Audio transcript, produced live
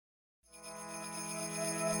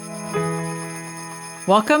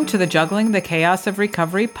Welcome to the Juggling the Chaos of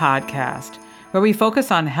Recovery podcast, where we focus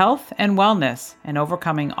on health and wellness and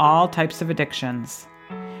overcoming all types of addictions.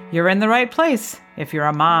 You're in the right place if you're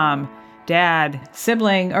a mom, dad,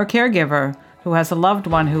 sibling, or caregiver who has a loved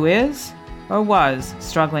one who is or was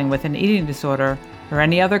struggling with an eating disorder or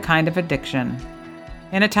any other kind of addiction.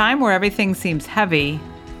 In a time where everything seems heavy,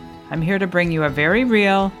 I'm here to bring you a very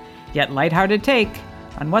real, yet lighthearted take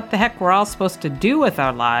on what the heck we're all supposed to do with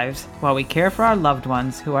our lives while we care for our loved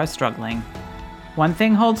ones who are struggling. One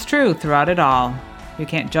thing holds true throughout it all. You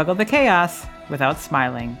can't juggle the chaos without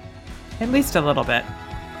smiling. At least a little bit.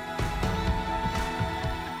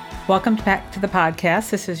 Welcome back to the podcast.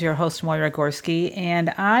 This is your host, Moira Gorski,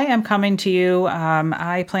 and I am coming to you.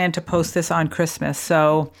 I plan to post this on Christmas,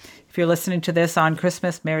 so if you're listening to this on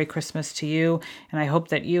Christmas, Merry Christmas to you, and I hope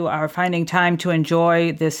that you are finding time to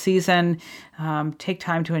enjoy this season. Take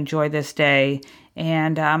time to enjoy this day,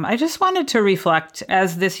 and I just wanted to reflect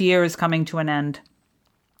as this year is coming to an end,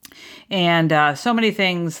 and so many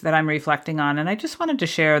things that I'm reflecting on, and I just wanted to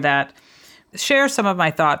share some of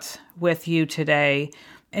my thoughts with you today.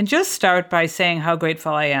 And just start by saying how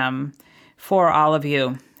grateful I am for all of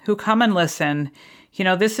you who come and listen. You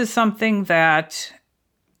know, this is something that,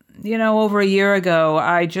 over a year ago,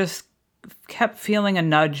 I just kept feeling a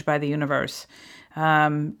nudge by the universe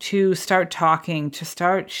to start talking, to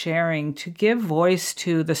start sharing, to give voice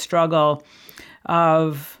to the struggle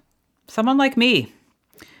of someone like me.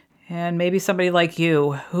 And maybe somebody like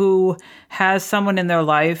you who has someone in their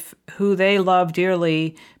life who they love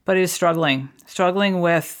dearly, but is struggling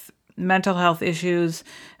with mental health issues,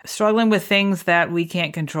 struggling with things that we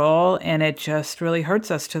can't control, and it just really hurts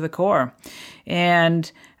us to the core. And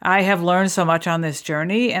I have learned so much on this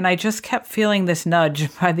journey, and I just kept feeling this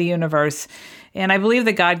nudge by the universe. And I believe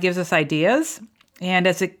that God gives us ideas, and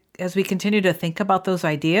as we continue to think about those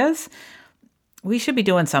ideas, we should be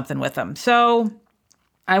doing something with them. So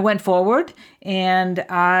I went forward and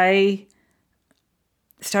I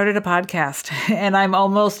started a podcast, and I'm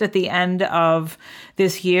almost at the end of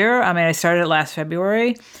this year. I mean, I started it last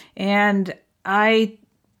February, and I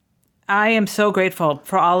am so grateful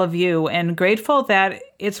for all of you and grateful that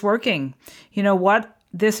it's working. You know what?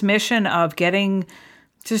 This mission of getting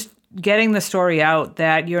the story out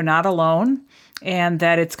that you're not alone and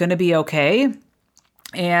that it's going to be okay,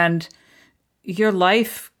 and your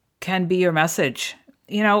life can be your message.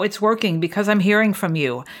 It's working because I'm hearing from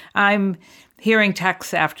you. I'm hearing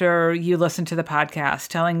texts after you listen to the podcast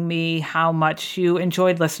telling me how much you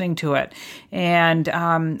enjoyed listening to it. And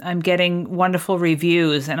I'm getting wonderful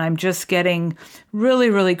reviews, and I'm just getting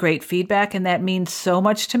really, really great feedback. And that means so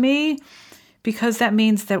much to me because that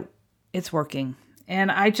means that it's working.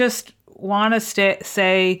 And I just want to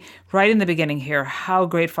say right in the beginning here how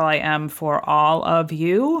grateful I am for all of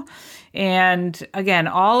you. And again,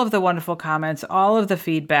 all of the wonderful comments, all of the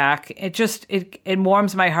feedback, it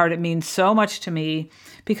warms my heart. It means so much to me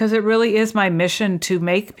because it really is my mission to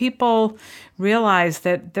make people realize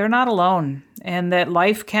that they're not alone and that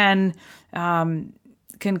life can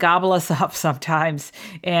gobble us up sometimes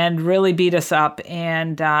and really beat us up.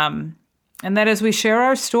 And that as we share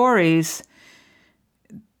our stories,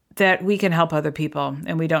 that we can help other people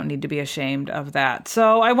and we don't need to be ashamed of that.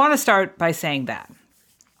 So I want to start by saying that.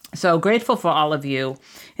 So grateful for all of you.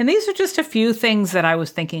 And these are just a few things that I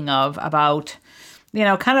was thinking of about,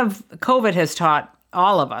 kind of COVID has taught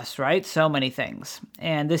all of us, right? So many things.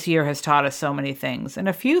 And this year has taught us so many things. And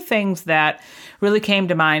a few things that really came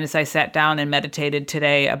to mind as I sat down and meditated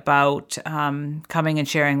today about coming and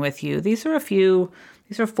sharing with you. These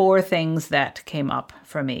are four things that came up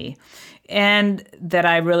for me and that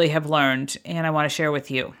I really have learned and I want to share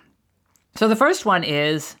with you. So the first one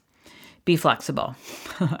is be flexible.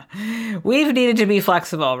 We've needed to be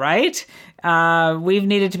flexible, right? We've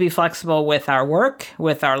needed to be flexible with our work,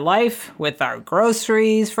 with our life, with our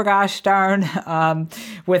groceries, for gosh darn,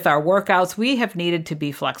 with our workouts. We have needed to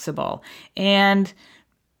be flexible. And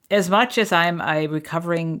as much as I'm a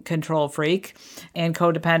recovering control freak and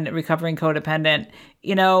recovering codependent,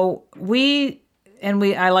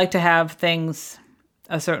 I like to have things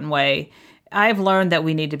a certain way. I've learned that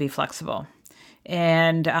we need to be flexible.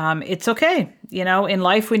 And it's okay. In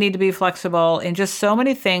life, we need to be flexible. In just so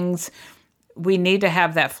many things, we need to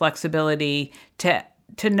have that flexibility to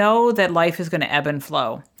know that life is going to ebb and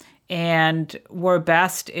flow. And we're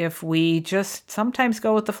best if we just sometimes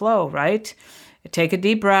go with the flow, right? Take a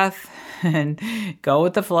deep breath and go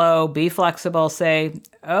with the flow. Be flexible. Say,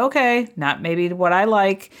 okay, not maybe what I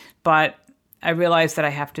like, but I realize that I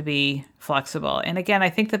have to be flexible. And again, I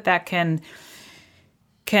think that can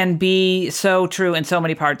be so true in so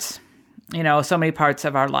many parts so many parts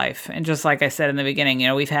of our life. And just like I said in the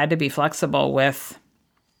beginning, we've had to be flexible with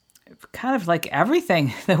kind of like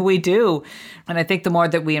everything that we do. And I think the more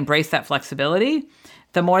that we embrace that flexibility,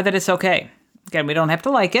 the more that it's okay. Again, we don't have to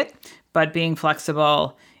like it, but being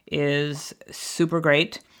flexible is super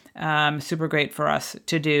great for us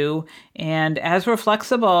to do. And as we're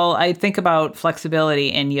flexible, I think about flexibility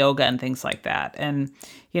in yoga and things like that. And,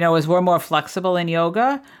 as we're more flexible in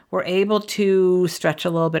yoga, we're able to stretch a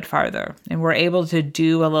little bit farther, and we're able to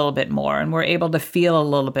do a little bit more, and we're able to feel a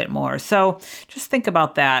little bit more. So just think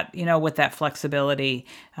about that, with that flexibility.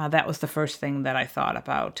 That was the first thing that I thought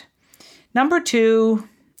about. Number 2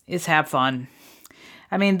 is have fun.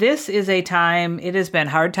 I mean, this is a time, it has been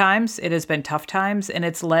hard times, it has been tough times, and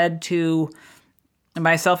it's led to,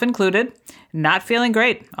 myself included, not feeling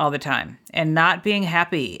great all the time and not being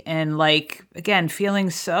happy and again, feeling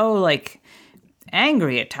so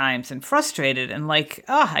angry at times and frustrated and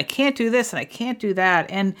I can't do this and I can't do that.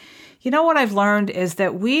 And what I've learned is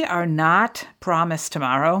that we are not promised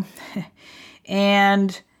tomorrow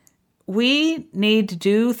and we need to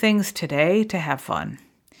do things today to have fun.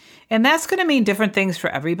 And that's going to mean different things for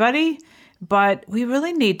everybody, but we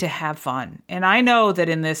really need to have fun. And I know that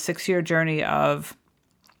in this 6-year journey of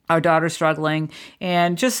our daughter struggling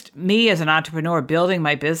and just me as an entrepreneur building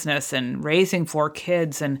my business and raising 4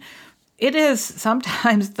 kids, and it is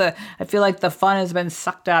sometimes I feel like the fun has been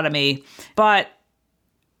sucked out of me, but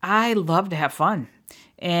I love to have fun.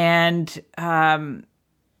 And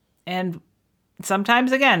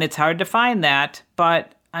sometimes, again, it's hard to find that,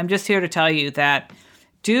 but I'm just here to tell you that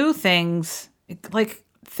do things,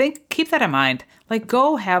 keep that in mind.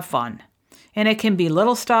 Go have fun. And it can be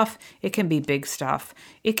little stuff. It can be big stuff.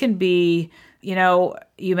 It can be,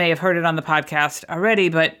 you may have heard it on the podcast already,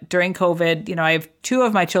 but during COVID, I have 2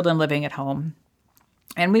 of my children living at home.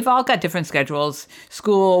 And we've all got different schedules,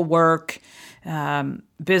 school, work,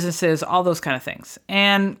 businesses, all those kind of things.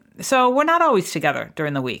 And so we're not always together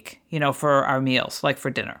during the week, for our meals, for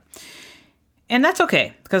dinner. And that's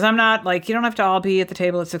okay, because I'm not you don't have to all be at the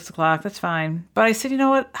table at 6:00. That's fine. But I said, you know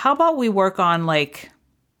what? How about we work on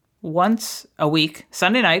once a week,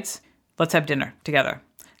 Sunday nights, let's have dinner together.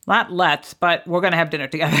 Not let's, but we're going to have dinner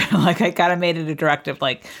together. I kind of made it a directive,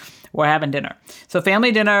 we're having dinner. So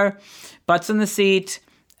family dinner, butts in the seat.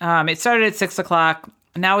 It started at 6:00.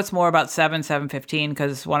 Now it's more about 7:15,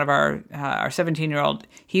 because one of our 17-year-old,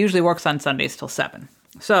 he usually works on Sundays till 7.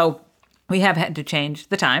 So we have had to change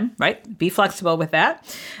the time, right? Be flexible with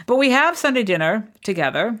that. But we have Sunday dinner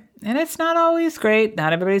together, and it's not always great.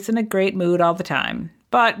 Not everybody's in a great mood all the time.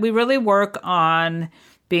 But we really work on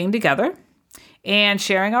being together and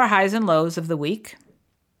sharing our highs and lows of the week.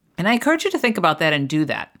 And I encourage you to think about that and do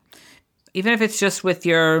that. Even if it's just with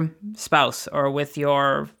your spouse or with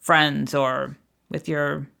your friends or with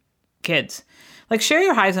your kids. Share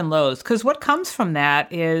your highs and lows, because what comes from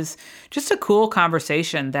that is just a cool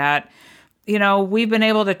conversation that we've been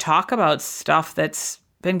able to talk about stuff that's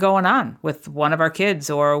been going on with one of our kids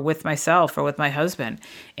or with myself or with my husband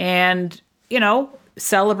and,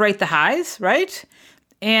 celebrate the highs, right?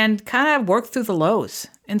 And kind of work through the lows.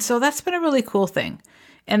 And so that's been a really cool thing.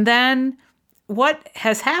 And then what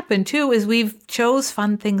has happened too is we've chose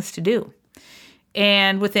fun things to do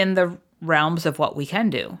and within the realms of what we can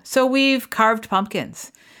do. So we've carved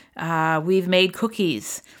pumpkins. We've made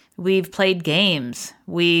cookies. We've played games.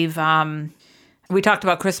 We talked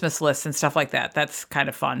about Christmas lists and stuff like that. That's kind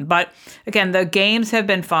of fun. But again, the games have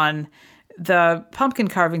been fun. The pumpkin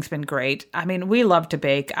carving's been great. I mean, we love to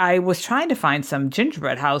bake. I was trying to find some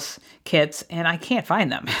gingerbread house kits, and I can't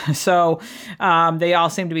find them. So they all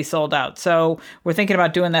seem to be sold out. So we're thinking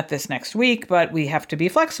about doing that this next week, but we have to be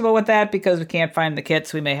flexible with that because we can't find the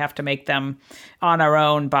kits. We may have to make them on our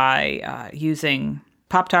own by using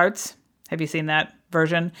Pop-Tarts. Have you seen that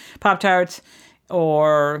version? Pop-Tarts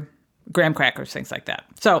or graham crackers, things like that.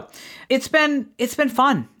 So it's been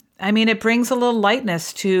fun. I mean, it brings a little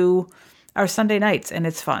lightness to our Sunday nights, and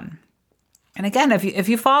it's fun. And again, if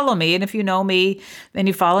you follow me and if you know me and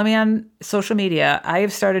you follow me on social media, I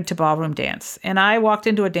have started to ballroom dance. And I walked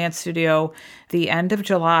into a dance studio the end of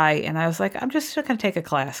July, and I was like, I'm just going to take a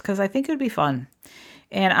class because I think it would be fun.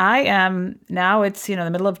 And I am, now it's, the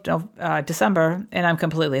middle of December, and I'm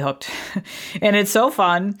completely hooked. And it's so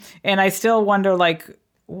fun. And I still wonder,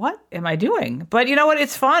 what am I doing? But you know what?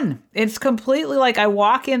 It's fun. It's completely I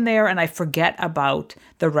walk in there and I forget about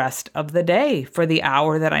the rest of the day for the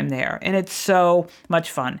hour that I'm there. And it's so much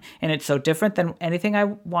fun. And it's so different than anything I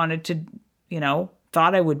wanted to,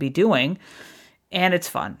 thought I would be doing. And it's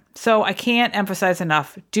fun. So I can't emphasize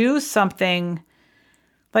enough. Do something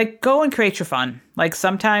Like, go and create your fun. Like,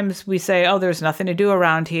 sometimes we say, oh, there's nothing to do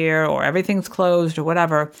around here, or everything's closed, or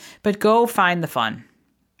whatever. But go find the fun.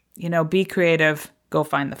 Be creative. Go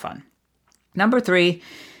find the fun. Number 3,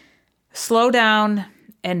 slow down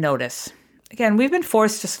and notice. Again, we've been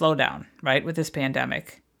forced to slow down, right, with this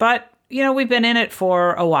pandemic. But, we've been in it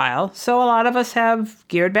for a while. So a lot of us have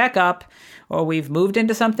geared back up, or we've moved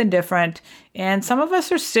into something different. And some of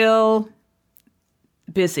us are still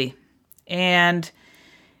busy. And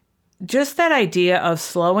just that idea of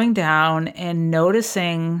slowing down and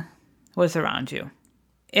noticing what's around you.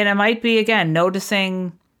 And it might be, again,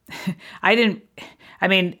 noticing,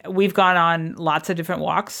 we've gone on lots of different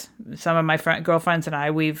walks. Some of my girlfriends and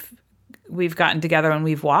I, we've gotten together and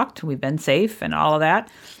we've walked. We've been safe and all of that.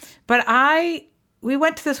 But we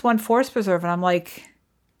went to this one forest preserve and I'm like,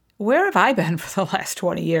 where have I been for the last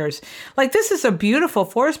 20 years? Like, this is a beautiful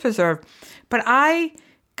forest preserve, but I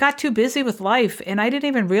got too busy with life and I didn't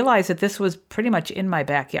even realize that this was pretty much in my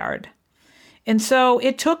backyard. And so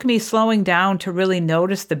it took me slowing down to really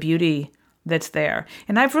notice the beauty that's there.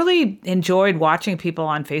 And I've really enjoyed watching people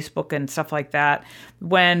on Facebook and stuff like that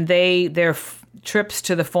when their trips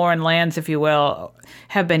to the foreign lands, if you will,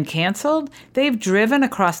 have been canceled. They've driven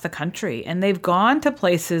across the country and they've gone to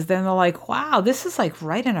places. Then they're like, wow, this is like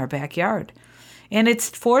right in our backyard. And it's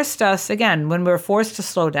forced us, again, when we're forced to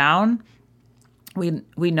slow down,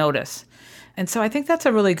 we notice. And so I think that's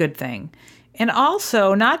a really good thing. And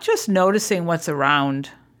also not just noticing what's around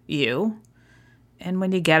you. And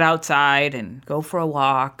when you get outside and go for a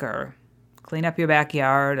walk or clean up your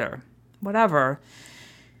backyard or whatever,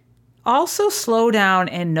 also slow down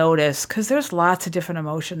and notice, because there's lots of different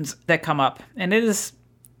emotions that come up. And it is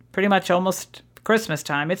pretty much almost Christmas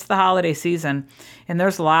time. It's the holiday season. And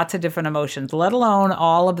there's lots of different emotions, let alone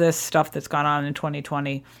all of this stuff that's gone on in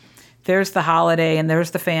 2020. There's the holiday and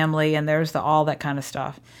there's the family and there's all that kind of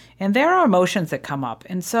stuff. And there are emotions that come up.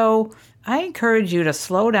 And so I encourage you to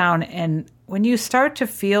slow down. And when you start to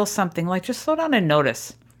feel something, like, just slow down and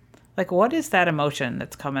notice. Like, what is that emotion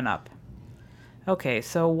that's coming up? Okay,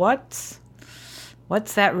 so what's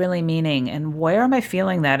that really meaning? And where am I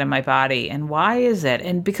feeling that in my body? And why is it?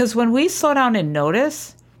 And because when we slow down and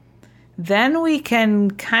notice, then we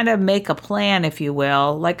can kind of make a plan, if you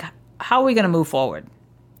will, like, how are we going to move forward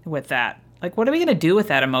with that? Like, what are we going to do with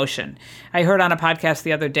that emotion? I heard on a podcast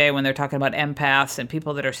the other day when they're talking about empaths and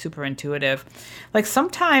people that are super intuitive. Like,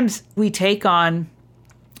 sometimes we take on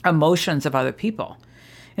emotions of other people.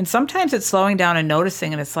 And sometimes it's slowing down and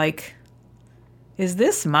noticing, and it's like, is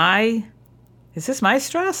this my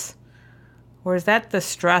stress? Or is that the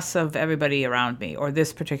stress of everybody around me or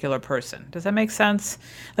this particular person? Does that make sense?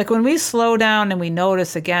 Like, when we slow down and we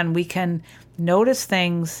notice, again, we can notice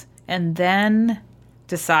things and then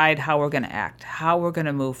decide how we're going to act, how we're going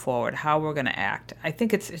to move forward, how we're going to act. I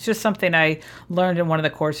think it's just something I learned in one of the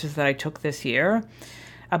courses that I took this year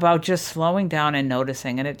about just slowing down and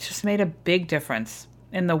noticing. And it just made a big difference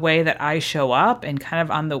in the way that I show up and kind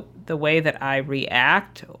of on the way that I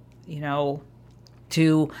react,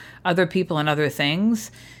 to other people and other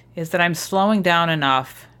things, is that I'm slowing down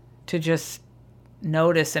enough to just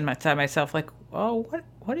notice inside myself, like, oh,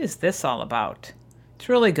 what is this all about? It's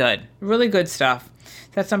really good stuff.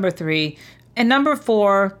 That's number 3. And number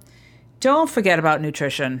 4, don't forget about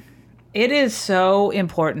nutrition. It is so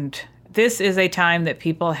important. This is a time that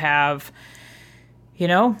people have,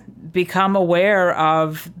 become aware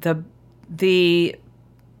of the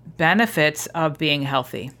benefits of being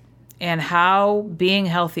healthy and how being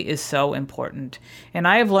healthy is so important. And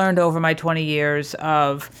I have learned over my 20 years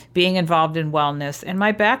of being involved in wellness and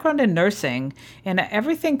my background in nursing and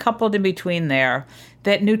everything coupled in between there,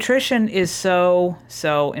 that nutrition is so,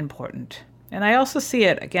 so important. And I also see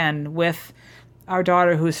it, again, with our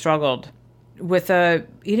daughter who struggled with a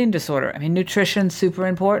eating disorder. I mean, nutrition's super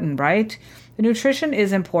important, right? The nutrition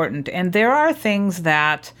is important. And there are things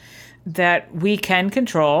that we can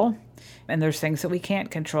control, and there's things that we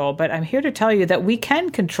can't control. But I'm here to tell you that we can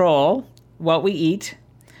control what we eat,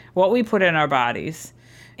 what we put in our bodies.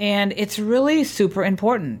 And it's really super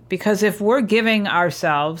important, because if we're giving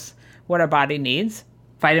ourselves what our body needs,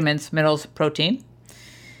 vitamins, minerals, protein,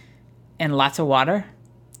 and lots of water,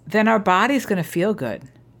 then our body's going to feel good.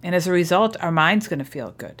 And as a result, our mind's going to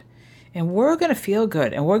feel good. And we're going to feel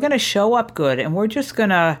good, and we're going to show up good, and we're just going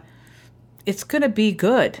to, it's going to be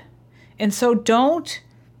good. And so don't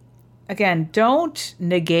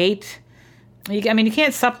negate. You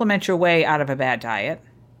can't supplement your way out of a bad diet.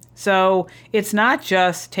 So it's not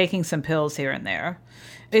just taking some pills here and there.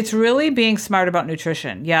 It's really being smart about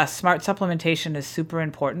nutrition. Yes, smart supplementation is super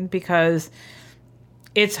important, because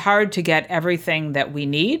it's hard to get everything that we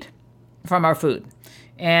need from our food.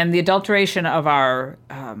 And the adulteration of our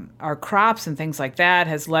crops and things like that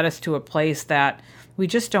has led us to a place that we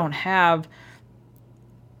just don't have,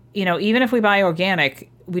 even if we buy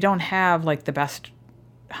organic, we don't have like the best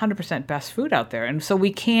 100% best food out there. And so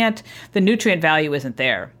the nutrient value isn't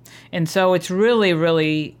there. And so it's really,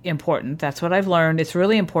 really important. That's what I've learned. It's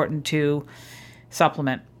really important to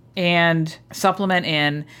supplement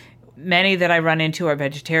in. Many that I run into are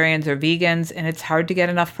vegetarians or vegans, and it's hard to get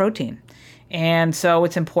enough protein. And so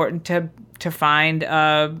it's important to find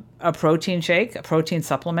a protein shake, a protein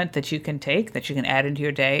supplement that you can take, that you can add into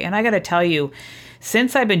your day. And I got to tell you,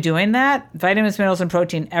 since I've been doing that, vitamins, minerals, and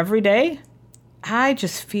protein every day, I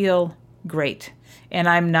just feel great. And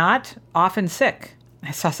I'm not often sick.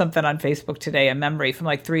 I saw something on Facebook today, a memory from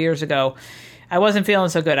like 3 years ago. I wasn't feeling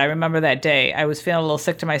so good. I remember that day. I was feeling a little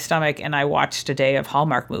sick to my stomach, and I watched a day of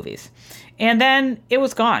Hallmark movies. And then it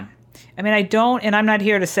was gone. I mean, I'm not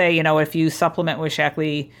here to say, if you supplement with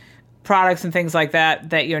Shaklee products and things like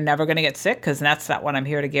that you're never going to get sick, because that's not what I'm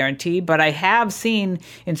here to guarantee. But I have seen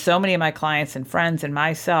in so many of my clients and friends and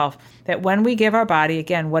myself that when we give our body,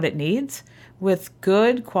 again, what it needs with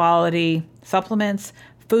good quality supplements,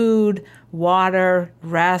 food, water,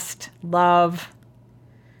 rest, love,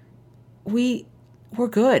 we're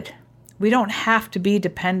good. We don't have to be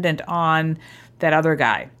dependent on that other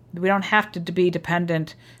guy. We don't have to be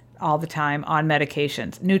dependent all the time on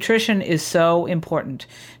medications. Nutrition is so important,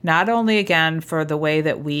 not only again for the way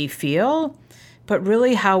that we feel, but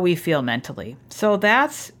really how we feel mentally. So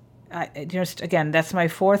that's that's my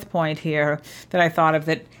fourth point here that I thought of,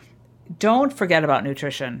 that don't forget about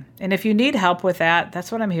nutrition. And if you need help with that,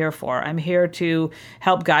 that's what I'm here for. I'm here to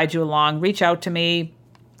help guide you along. Reach out to me.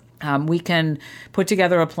 We can put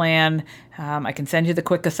together a plan. I can send you the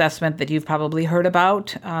quick assessment that you've probably heard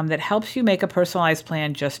about that helps you make a personalized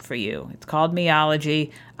plan just for you. It's called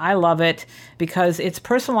Meology. I love it because it's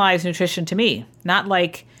personalized nutrition to me. Not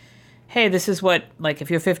like, hey, this is what, like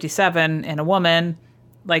if you're 57 and a woman,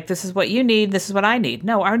 like this is what you need, this is what I need.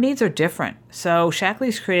 No, our needs are different. So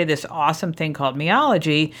Shaklee's created this awesome thing called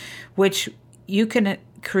Meology, which you can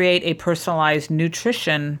create a personalized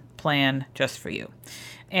nutrition plan just for you.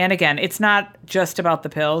 And again, it's not just about the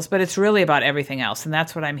pills, but it's really about everything else. And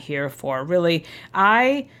that's what I'm here for. Really,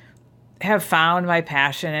 I have found my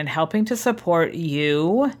passion in helping to support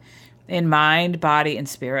you in mind, body, and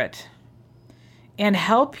spirit, and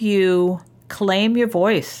help you claim your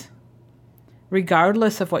voice,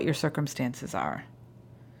 regardless of what your circumstances are.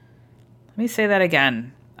 Let me say that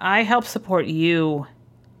again. I help support you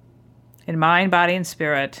in mind, body, and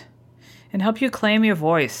spirit, and help you claim your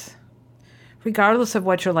voice, regardless of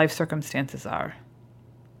what your life circumstances are.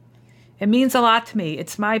 It means a lot to me.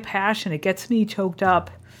 It's my passion. It gets me choked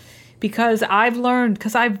up because I've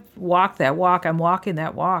walked that walk. I'm walking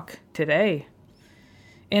that walk today.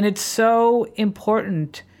 And it's so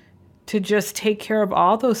important to just take care of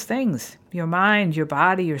all those things, your mind, your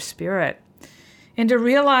body, your spirit, and to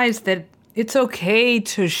realize that it's okay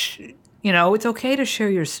to, it's okay to share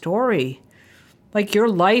your story. Like your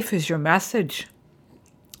life is your message.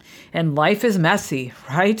 And life is messy,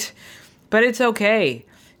 right? But it's okay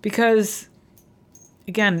because,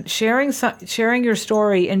 again, sharing your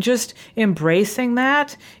story and just embracing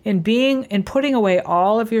that and putting away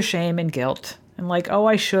all of your shame and guilt and like, oh,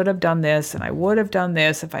 I should have done this and I would have done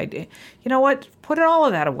this if I did. You know what? Put all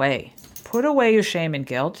of that away. Put away your shame and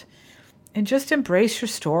guilt and just embrace your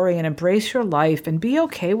story and embrace your life and be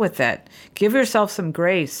okay with it. Give yourself some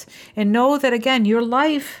grace and know that, again, your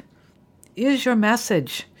life is your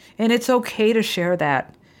message. And it's okay to share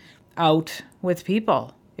that out with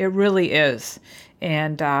people. It really is.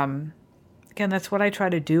 And again, that's what I try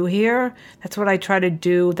to do here. That's what I try to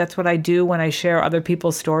do. That's what I do when I share other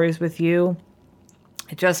people's stories with you.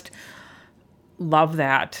 I just love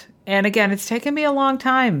that. And again, it's taken me a long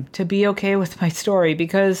time to be okay with my story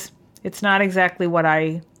because it's not exactly what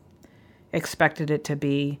I expected it to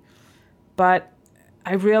be. But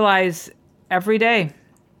I realize every day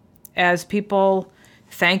as people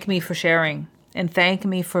thank me for sharing and thank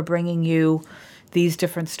me for bringing you these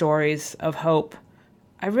different stories of hope,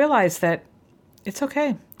 I realize that it's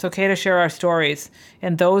okay. It's okay to share our stories.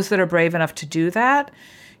 And those that are brave enough to do that,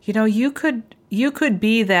 you could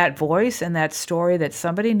be that voice and that story that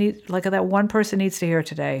somebody needs, like that one person needs to hear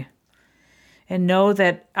today. And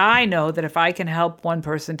I know that if I can help one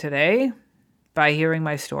person today by hearing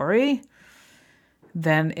my story,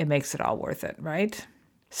 then it makes it all worth it, right?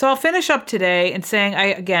 So I'll finish up today and saying,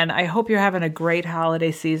 I hope you're having a great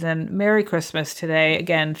holiday season. Merry Christmas today.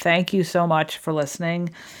 Again, thank you so much for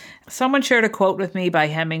listening. Someone shared a quote with me by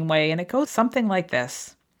Hemingway, and it goes something like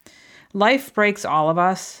this. Life breaks all of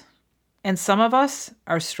us, And some of us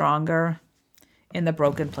are stronger in the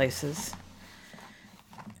broken places.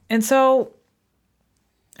 And so,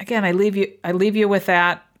 again, I leave you with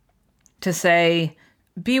that to say,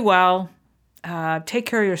 be well, take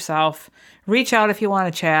care of yourself, reach out if you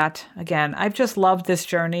want to chat. Again, I've just loved this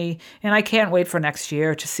journey, and I can't wait for next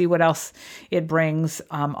year to see what else it brings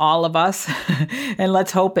all of us. And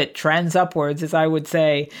let's hope it trends upwards, as I would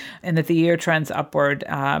say, and that the year trends upward.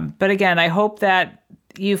 But again, I hope that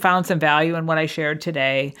you found some value in what I shared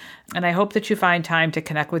today. And I hope that you find time to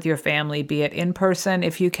connect with your family, be it in person,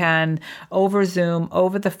 if you can, over Zoom,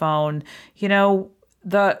 over the phone. You know,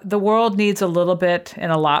 the world needs a little bit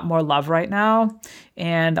and a lot more love right now,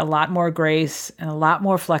 and a lot more grace, and a lot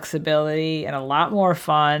more flexibility, and a lot more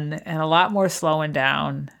fun, and a lot more slowing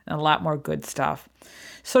down, and a lot more good stuff.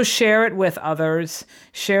 So share it with others.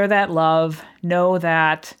 Share that love. Know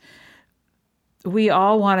that we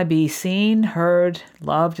all want to be seen, heard,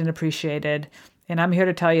 loved, and appreciated. And I'm here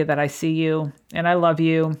to tell you that I see you and I love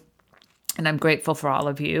you and I'm grateful for all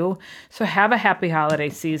of you. So have a happy holiday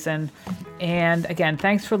season. And again,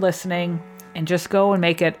 thanks for listening, and just go and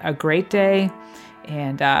make it a great day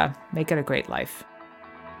and make it a great life.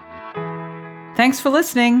 Thanks for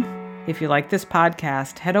listening. If you like this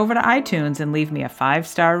podcast, head over to iTunes and leave me a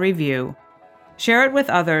 5-star review. Share it with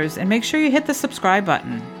others and make sure you hit the subscribe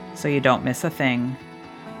button so you don't miss a thing.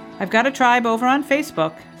 I've got a tribe over on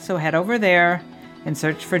Facebook, so head over there and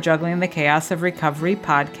search for Juggling the Chaos of Recovery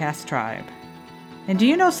Podcast Tribe. And do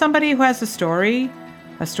you know somebody who has a story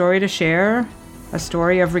to share, a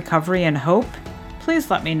story of recovery and hope?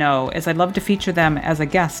 Please let me know, as I'd love to feature them as a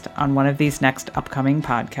guest on one of these next upcoming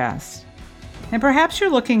podcasts. And perhaps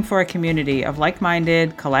you're looking for a community of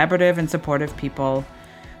like-minded, collaborative, and supportive people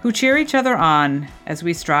who cheer each other on as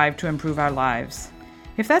we strive to improve our lives.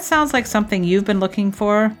 If that sounds like something you've been looking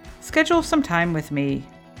for, schedule some time with me.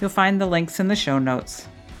 You'll find the links in the show notes.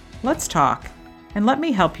 Let's talk, and let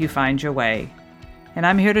me help you find your way. And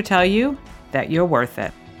I'm here to tell you that you're worth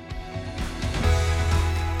it.